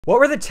What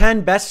were the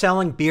 10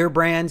 best-selling beer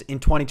brands in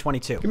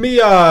 2022? Give me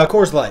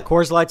Coors Light.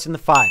 Coors Light's in the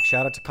 5.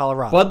 Shout out to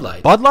Colorado. Bud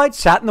Light. Bud Light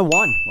sat in the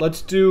 1.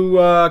 Let's do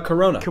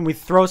Corona. Can we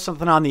throw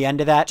something on the end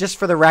of that, just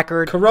for the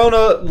record?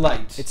 Corona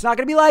Light. It's not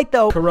going to be light,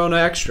 though. Corona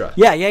Extra.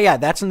 Yeah.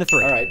 That's in the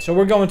 3. All right, so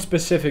we're going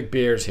specific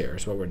beers here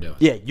is what we're doing.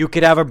 Yeah, you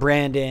could have a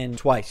brand in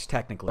twice,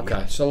 technically.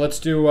 Okay, so let's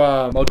do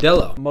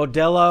Modelo.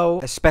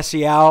 Modelo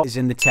Especial is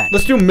in the 10.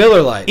 Let's do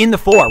Miller Lite. In the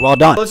 4. Well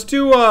done. Let's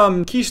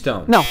do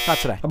Keystone. No, not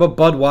today. How about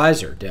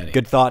Budweiser, Danny?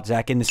 Good thought,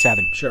 Zach. In the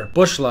 7. Sure.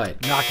 Busch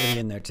Light. Not going to be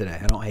in there today.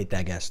 I don't hate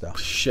that guess, though.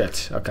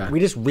 Shit, okay.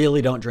 We just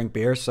really don't drink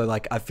beer, so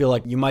like I feel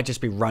like you might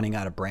just be running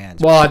out of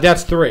brands. Well,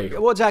 that's 3.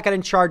 Well, Zach, I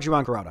didn't charge you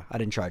on Corona. I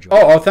didn't charge you.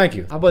 Oh, thank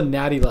you. How about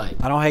Natty Light?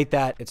 I don't hate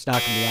that. It's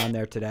not going to be on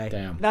there today.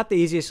 Damn. Not the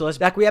easiest list.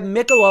 Zach, we have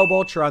Michelob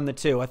Ultra on the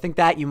 2. I think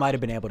that you might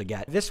have been able to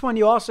get. This one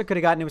you also could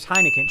have gotten. It was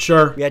Heineken.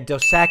 Sure. We had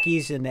Dos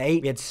Equis in the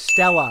 8. We had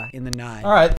Stella in the 9. All right.